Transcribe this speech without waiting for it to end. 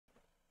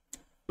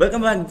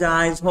Welcome back,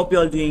 guys. Hope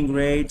you're all doing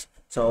great.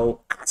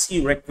 So as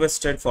you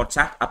requested for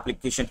chat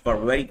application for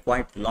a very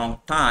quite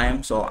long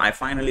time, so I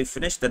finally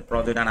finished that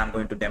project and I'm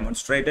going to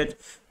demonstrate it.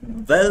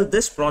 Well,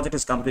 this project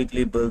is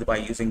completely built by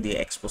using the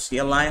Expo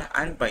CLI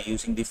and by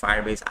using the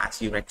Firebase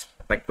as you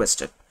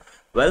requested.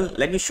 Well,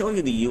 let me show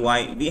you the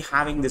UI. We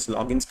having this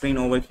login screen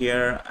over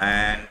here,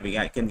 and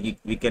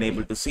we can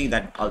able to see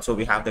that also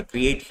we have the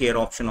create here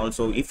option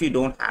also. If you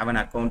don't have an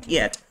account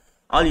yet,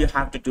 all you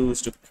have to do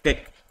is to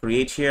click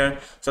create here,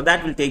 so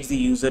that will take the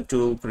user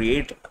to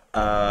create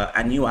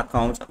a new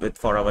account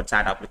for our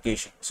chat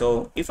application.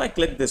 So if I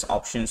click this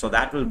option, so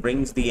that will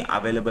brings the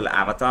available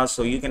avatars,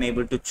 so you can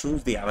able to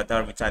choose the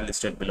avatar which are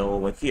listed below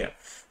over here.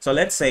 So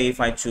let's say if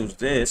I choose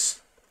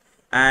this,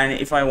 and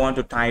if I want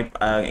to type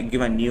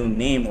give a new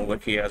name over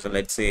here, so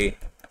let's say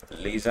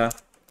Lisa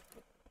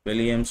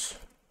Williams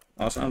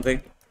or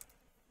something,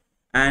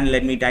 and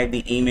let me type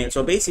the email.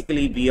 So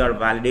basically we are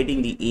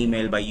validating the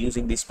email by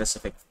using the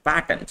specific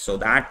pattern, so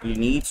that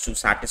needs to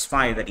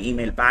satisfy that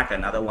email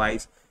pattern,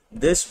 otherwise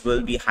this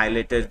will be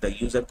highlighted. The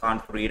user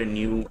can't create a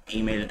new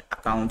email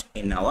account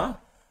in our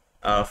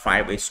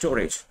Firebase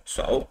storage.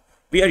 So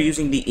we are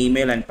using the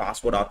email and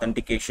password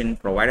authentication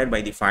provided by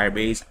the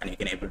Firebase, and you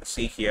can able to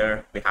see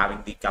here we're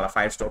having the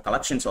Firestore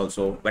collections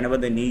also. Whenever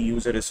the new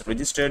user is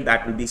registered,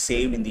 that will be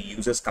saved in the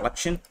users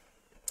collection,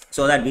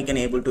 so that we can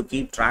able to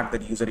keep track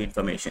that user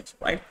information,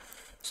 right?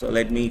 So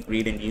let me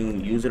create a new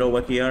user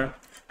over here,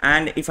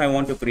 and if I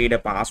want to create a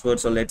password,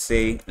 so let's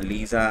say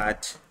Lisa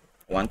at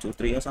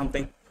 123 or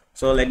something.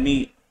 So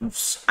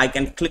I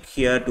can click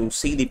here to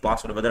see the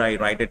password, whether I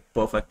write it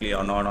perfectly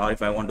or not, or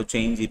if I want to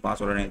change the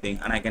password or anything,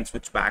 and I can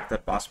switch back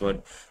that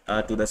password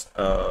to this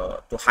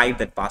to hide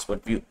that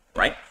password view,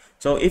 right?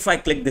 So if I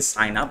click this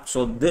sign up,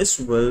 so this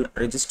will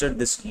register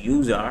this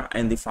user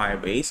in the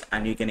Firebase,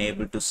 and you can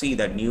able to see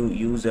that new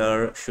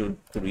user should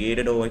create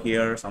it over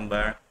here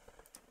somewhere.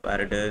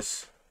 Where it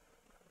is,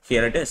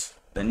 here it is.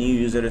 The new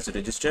user is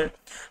registered,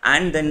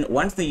 and then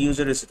once the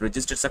user is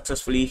registered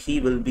successfully, he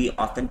will be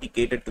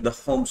authenticated to the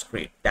home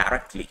screen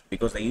directly,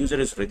 because the user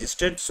is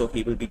registered, so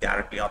he will be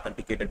directly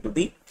authenticated to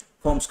the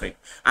home screen.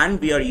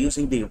 And we are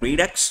using the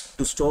Redux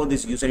to store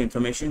this user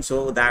information,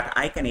 so that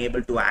I can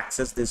able to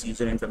access this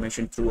user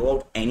information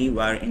throughout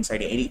anywhere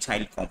inside any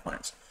child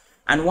components.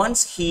 And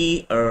once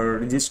he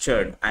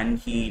registered and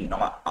he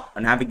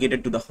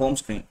navigated to the home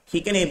screen,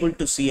 he can able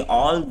to see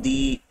all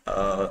the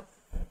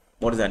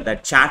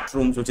that chat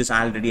rooms which is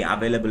already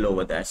available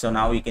over there. So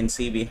now you can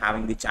see we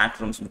having the chat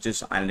rooms which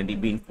is already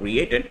been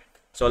created.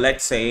 So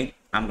let's say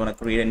I'm going to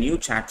create a new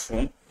chat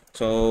room,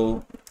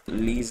 so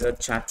Lisa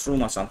chat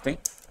room or something.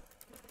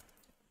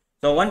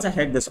 So once I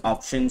hit this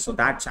option, so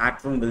that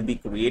chat room will be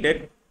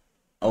created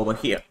over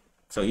here,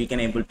 so you can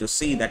able to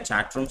see that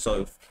chat room.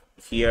 So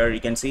here you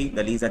can see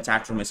the Lisa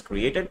chat room is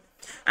created,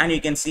 and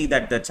you can see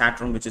that the chat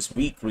room which is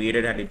we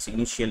created, and it's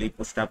initially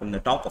pushed up in the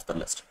top of the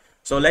list.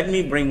 So let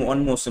me bring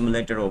one more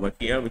simulator over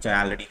here which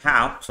I already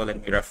have, so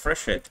let me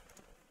refresh it.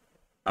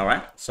 All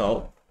right,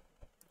 so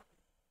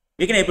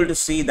you can able to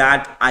see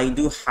that I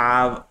do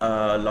have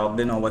logged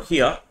in over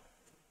here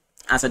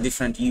as a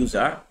different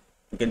user.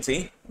 You can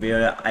see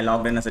where I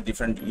logged in as a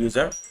different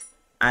user,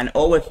 and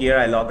over here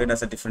I logged in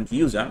as a different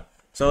user.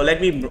 So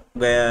let me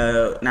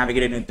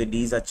navigate into the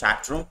Lisa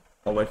chat room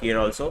over here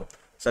also.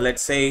 So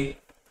let's say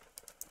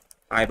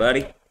hi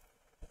buddy.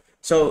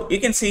 So you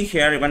can see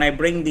here when I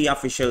bring the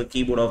official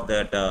keyboard of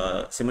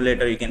that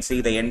simulator, you can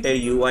see the entire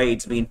UI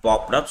it's been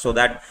popped up, so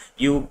that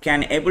you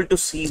can able to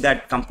see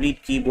that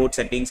complete keyboard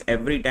settings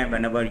every time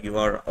whenever you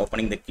are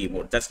opening the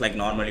keyboard, just like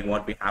normally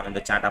what we have in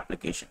the chat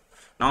application.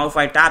 Now if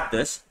I tap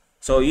this,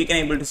 so you can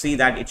able to see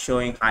that it's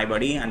showing hi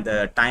buddy and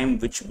the time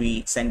which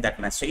we sent that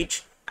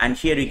message, and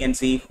here you can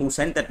see who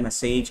sent that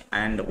message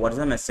and what is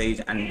the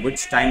message and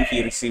which time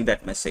he received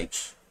that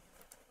message.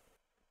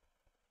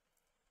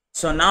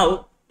 So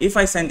now if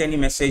I send any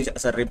message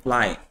as a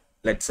reply,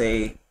 let's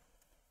say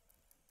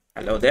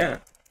hello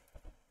there,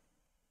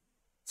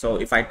 so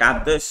if I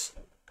tap this,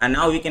 and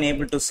now we can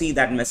able to see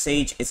that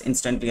message is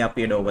instantly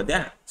appeared over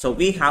there. So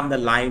we have the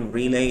live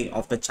relay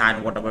of the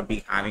chat whatever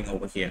we having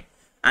over here.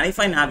 And if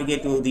I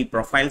navigate to the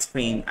profile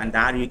screen, and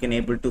there you can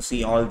able to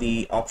see all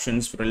the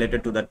options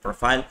related to that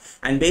profile,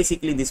 and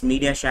basically this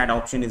media shared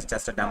option is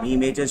just a dummy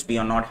images. We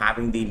are not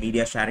having the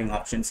media sharing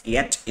options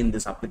yet in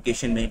this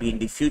application. Maybe in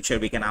the future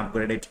we can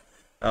upgrade it,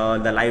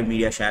 the live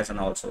media shares and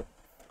also.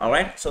 All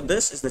right, so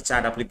this is the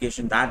chat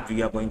application that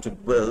we are going to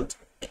build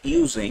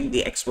using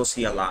the Expo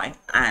CLI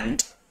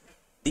and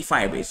the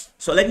Firebase.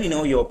 So let me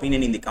know your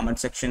opinion in the comment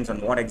sections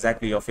on what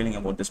exactly you're feeling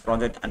about this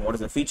project, and what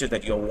is the feature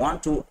that you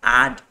want to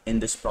add in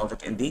this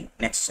project in the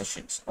next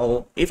sessions.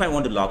 Or if I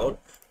want to log out,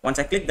 once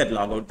I click that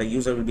log out, the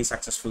user will be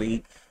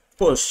successfully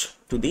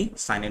pushed to the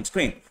sign in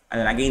screen,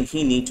 and then again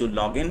he need to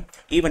log in.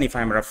 Even if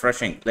I'm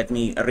refreshing, let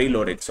me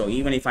reload it. So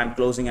even if I'm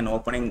closing and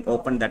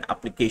open that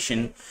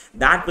application,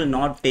 that will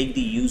not take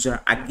the user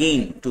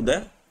again to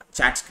the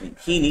chat screen.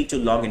 He need to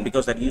log in,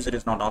 because that user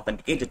is not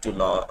authenticated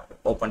to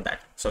open that.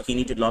 So he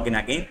need to log in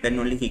again, then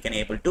only he can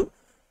able to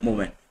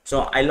move in.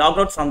 So I logged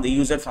out from the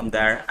user from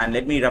there, and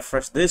let me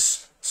refresh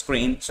this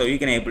screen so you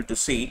can able to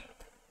see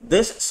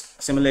this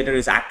simulator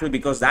is active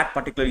because that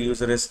particular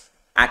user is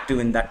active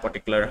in that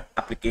particular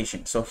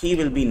application. So he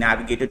will be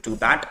navigated to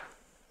that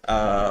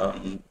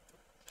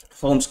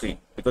home screen,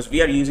 because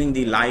we are using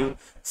the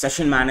live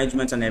session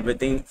management and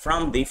everything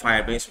from the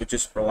Firebase, which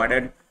is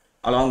provided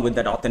along with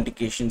that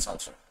authentications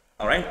also.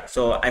 All right,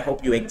 so I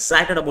hope you're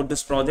excited about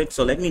this project.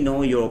 So let me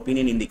know your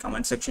opinion in the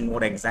comment section,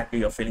 what exactly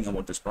you're feeling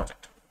about this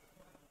project.